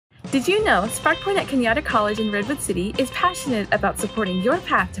Did you know SparkPoint at Cañada College in Redwood City is passionate about supporting your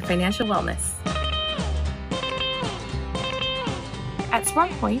path to financial wellness? At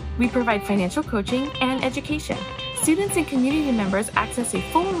SparkPoint, we provide financial coaching and education. Students and community members access a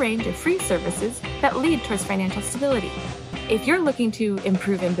full range of free services that lead towards financial stability. If you're looking to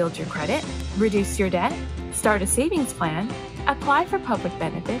improve and build your credit, reduce your debt, start a savings plan, apply for public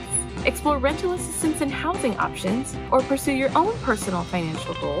benefits, explore rental assistance and housing options, or pursue your own personal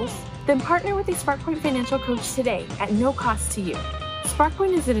financial goals, then partner with a SparkPoint financial coach today at no cost to you.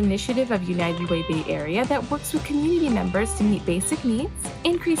 SparkPoint is an initiative of United Way Bay Area that works with community members to meet basic needs,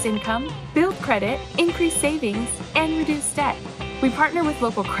 increase income, build credit, increase savings, and reduce debt. We partner with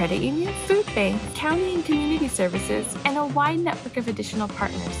local credit unions, food banks, county and community services, and a wide network of additional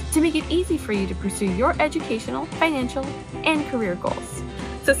partners to make it easy for you to pursue your educational, financial, and career goals.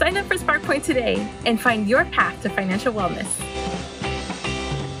 So sign up for SparkPoint today and find your path to financial wellness.